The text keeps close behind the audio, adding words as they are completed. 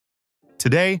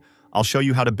Today, I'll show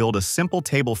you how to build a simple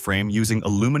table frame using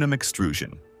aluminum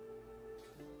extrusion.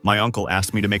 My uncle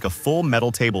asked me to make a full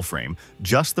metal table frame,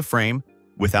 just the frame,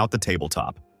 without the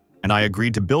tabletop, and I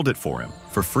agreed to build it for him,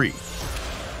 for free.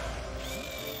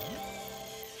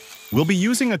 We'll be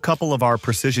using a couple of our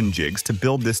precision jigs to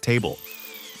build this table.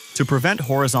 To prevent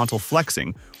horizontal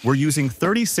flexing, we're using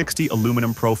 3060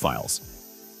 aluminum profiles.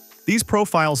 These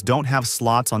profiles don't have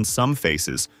slots on some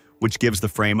faces, which gives the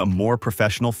frame a more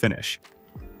professional finish.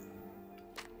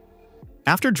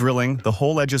 After drilling, the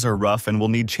hole edges are rough and we'll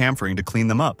need chamfering to clean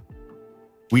them up.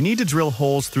 We need to drill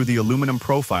holes through the aluminum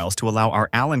profiles to allow our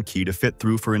Allen key to fit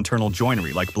through for internal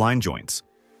joinery like blind joints.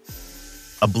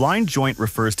 A blind joint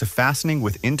refers to fastening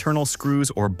with internal screws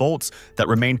or bolts that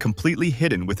remain completely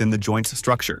hidden within the joint's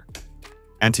structure.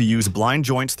 And to use blind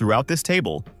joints throughout this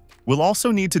table, we'll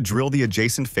also need to drill the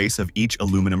adjacent face of each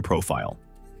aluminum profile.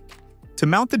 To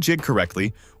mount the jig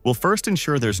correctly, we'll first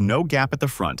ensure there's no gap at the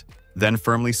front, then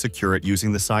firmly secure it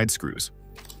using the side screws.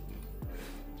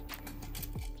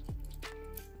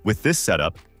 With this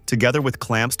setup, together with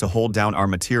clamps to hold down our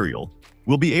material,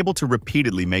 we'll be able to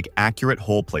repeatedly make accurate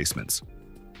hole placements.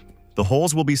 The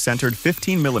holes will be centered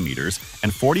 15 millimeters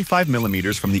and 45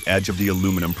 millimeters from the edge of the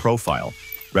aluminum profile,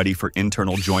 ready for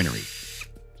internal joinery.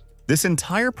 This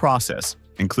entire process,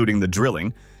 including the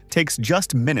drilling, takes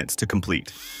just minutes to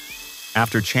complete.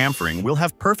 After chamfering, we'll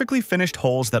have perfectly finished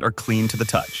holes that are clean to the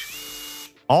touch.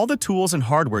 All the tools and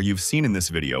hardware you've seen in this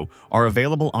video are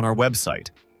available on our website,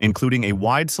 including a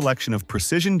wide selection of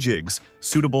precision jigs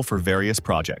suitable for various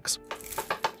projects.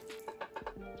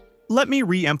 Let me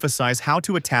re-emphasize how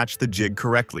to attach the jig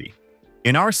correctly.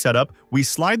 In our setup, we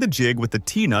slide the jig with the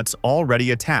T-nuts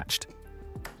already attached.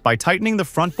 By tightening the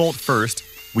front bolt first,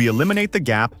 we eliminate the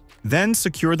gap, then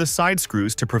secure the side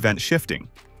screws to prevent shifting.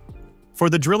 For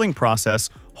the drilling process,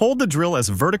 hold the drill as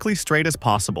vertically straight as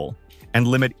possible and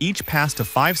limit each pass to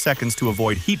 5 seconds to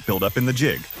avoid heat buildup in the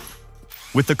jig.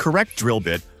 With the correct drill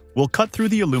bit, we'll cut through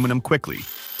the aluminum quickly,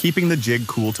 keeping the jig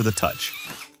cool to the touch.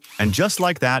 And just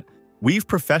like that, we've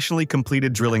professionally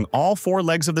completed drilling all 4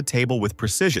 legs of the table with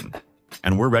precision,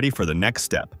 and we're ready for the next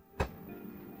step.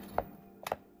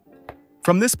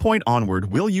 From this point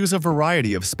onward, we'll use a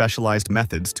variety of specialized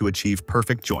methods to achieve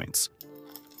perfect joints.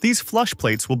 These flush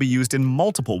plates will be used in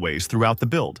multiple ways throughout the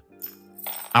build.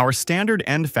 Our standard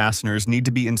end fasteners need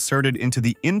to be inserted into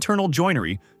the internal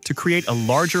joinery to create a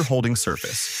larger holding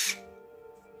surface.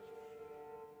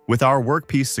 With our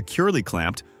workpiece securely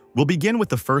clamped, we'll begin with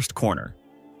the first corner.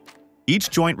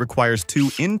 Each joint requires 2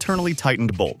 internally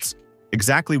tightened bolts,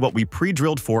 exactly what we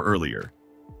pre-drilled for earlier.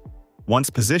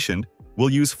 Once positioned, we'll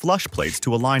use flush plates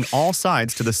to align all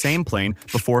sides to the same plane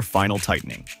before final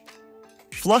tightening.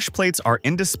 Flush plates are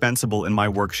indispensable in my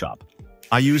workshop.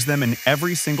 I use them in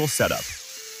every single setup.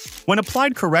 When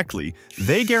applied correctly,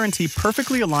 they guarantee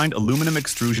perfectly aligned aluminum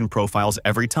extrusion profiles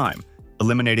every time,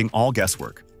 eliminating all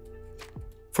guesswork.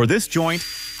 For this joint,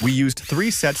 we used 3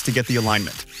 sets to get the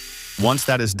alignment. Once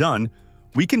that is done,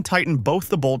 we can tighten both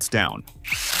the bolts down.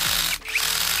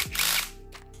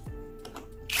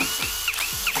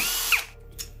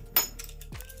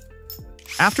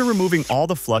 After removing all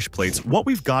the flush plates, what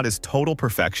we've got is total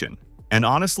perfection. And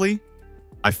honestly,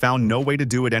 I found no way to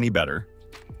do it any better.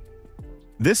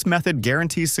 This method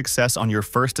guarantees success on your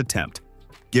first attempt,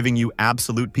 giving you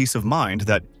absolute peace of mind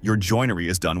that your joinery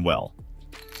is done well.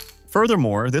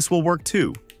 Furthermore, this will work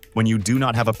too when you do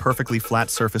not have a perfectly flat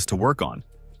surface to work on,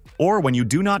 or when you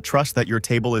do not trust that your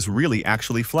table is really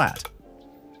actually flat.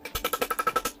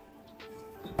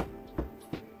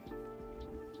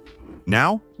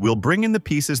 Now, we'll bring in the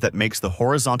pieces that makes the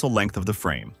horizontal length of the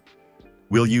frame.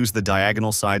 We'll use the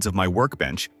diagonal sides of my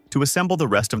workbench to assemble the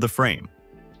rest of the frame.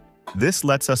 This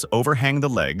lets us overhang the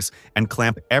legs and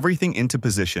clamp everything into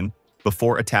position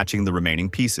before attaching the remaining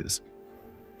pieces.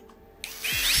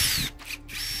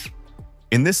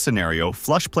 In this scenario,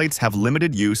 flush plates have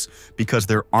limited use because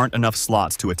there aren't enough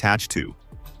slots to attach to.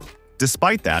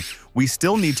 Despite that, we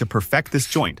still need to perfect this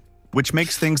joint, which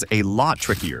makes things a lot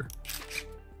trickier.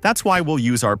 That's why we'll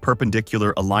use our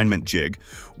Perpendicular Alignment Jig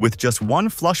with just 1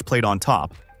 flush plate on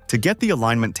top to get the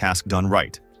alignment task done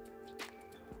right.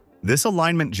 This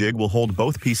alignment jig will hold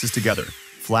both pieces together,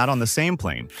 flat on the same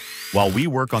plane, while we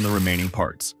work on the remaining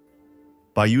parts.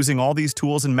 By using all these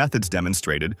tools and methods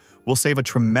demonstrated, we'll save a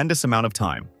tremendous amount of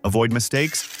time, avoid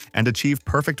mistakes, and achieve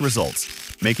perfect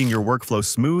results, making your workflow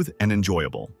smooth and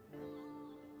enjoyable.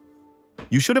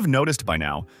 You should have noticed by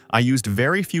now, I used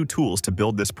very few tools to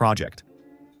build this project.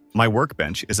 My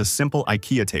workbench is a simple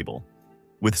IKEA table.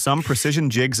 With some precision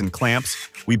jigs and clamps,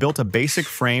 we built a basic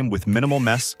frame with minimal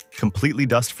mess, completely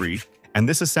dust-free, and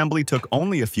this assembly took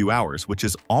only a few hours, which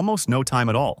is almost no time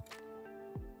at all.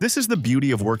 This is the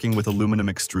beauty of working with aluminum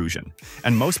extrusion,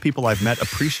 and most people I've met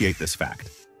appreciate this fact.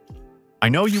 I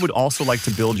know you would also like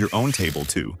to build your own table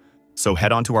too, so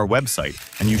head onto our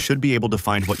website and you should be able to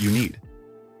find what you need.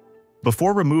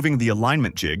 Before removing the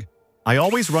alignment jig, I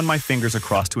always run my fingers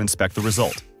across to inspect the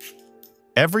result.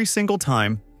 Every single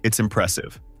time, it's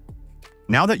impressive.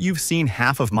 Now that you've seen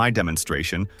half of my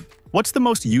demonstration, what's the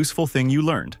most useful thing you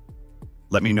learned?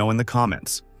 Let me know in the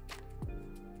comments.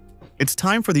 It's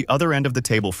time for the other end of the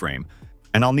table frame,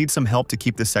 and I'll need some help to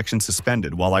keep this section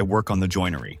suspended while I work on the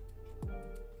joinery.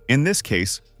 In this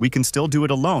case, we can still do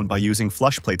it alone by using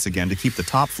flush plates again to keep the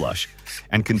top flush,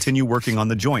 and continue working on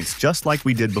the joints just like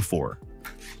we did before.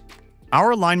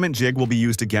 Our alignment jig will be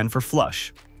used again for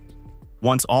flush.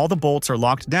 Once all the bolts are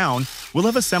locked down, we'll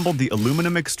have assembled the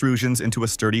aluminum extrusions into a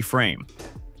sturdy frame.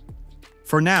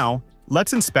 For now,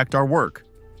 let's inspect our work.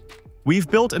 We've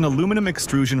built an aluminum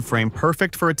extrusion frame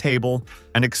perfect for a table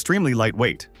and extremely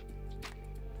lightweight.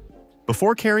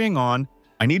 Before carrying on,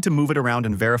 I need to move it around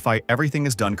and verify everything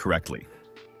is done correctly.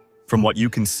 From what you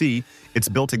can see, it's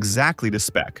built exactly to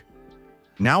spec.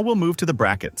 Now we'll move to the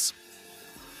brackets.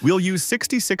 We'll use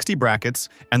 60-60 brackets,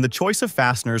 and the choice of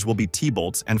fasteners will be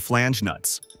T-bolts and flange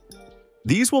nuts.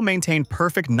 These will maintain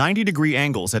perfect 90-degree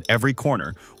angles at every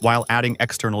corner while adding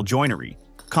external joinery,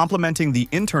 complementing the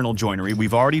internal joinery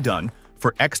we've already done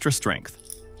for extra strength.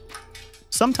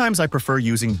 Sometimes I prefer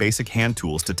using basic hand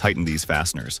tools to tighten these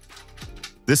fasteners.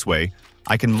 This way,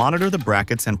 I can monitor the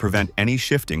brackets and prevent any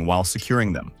shifting while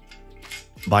securing them.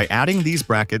 By adding these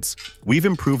brackets, we've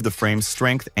improved the frame's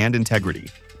strength and integrity.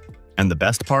 And the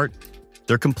best part?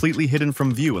 They're completely hidden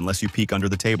from view unless you peek under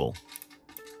the table.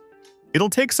 It'll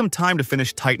take some time to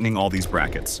finish tightening all these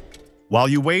brackets. While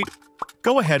you wait,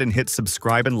 go ahead and hit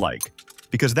subscribe and like,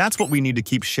 because that's what we need to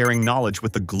keep sharing knowledge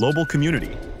with the global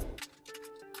community.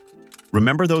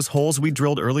 Remember those holes we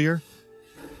drilled earlier?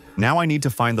 Now I need to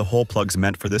find the hole plugs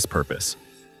meant for this purpose.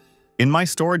 In my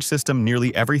storage system,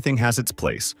 nearly everything has its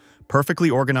place, perfectly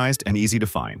organized and easy to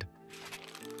find.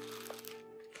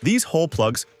 These hole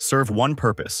plugs serve one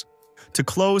purpose: to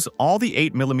close all the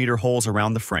 8mm holes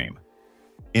around the frame.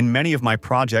 In many of my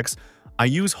projects, I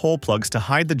use hole plugs to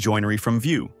hide the joinery from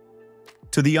view.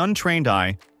 To the untrained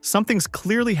eye, something's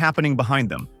clearly happening behind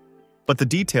them, but the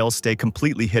details stay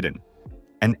completely hidden.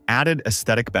 An added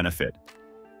aesthetic benefit.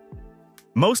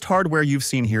 Most hardware you've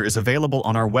seen here is available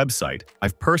on our website.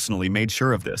 I've personally made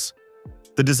sure of this.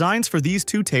 The designs for these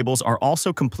two tables are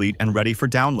also complete and ready for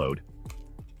download.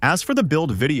 As for the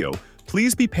build video,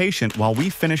 please be patient while we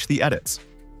finish the edits.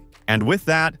 And with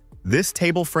that, this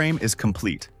table frame is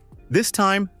complete. This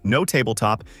time, no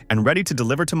tabletop, and ready to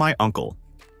deliver to my uncle,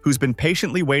 who's been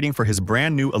patiently waiting for his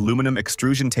brand new aluminum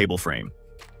extrusion table frame.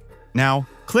 Now,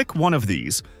 click one of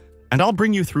these, and I'll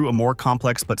bring you through a more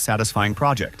complex but satisfying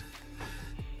project.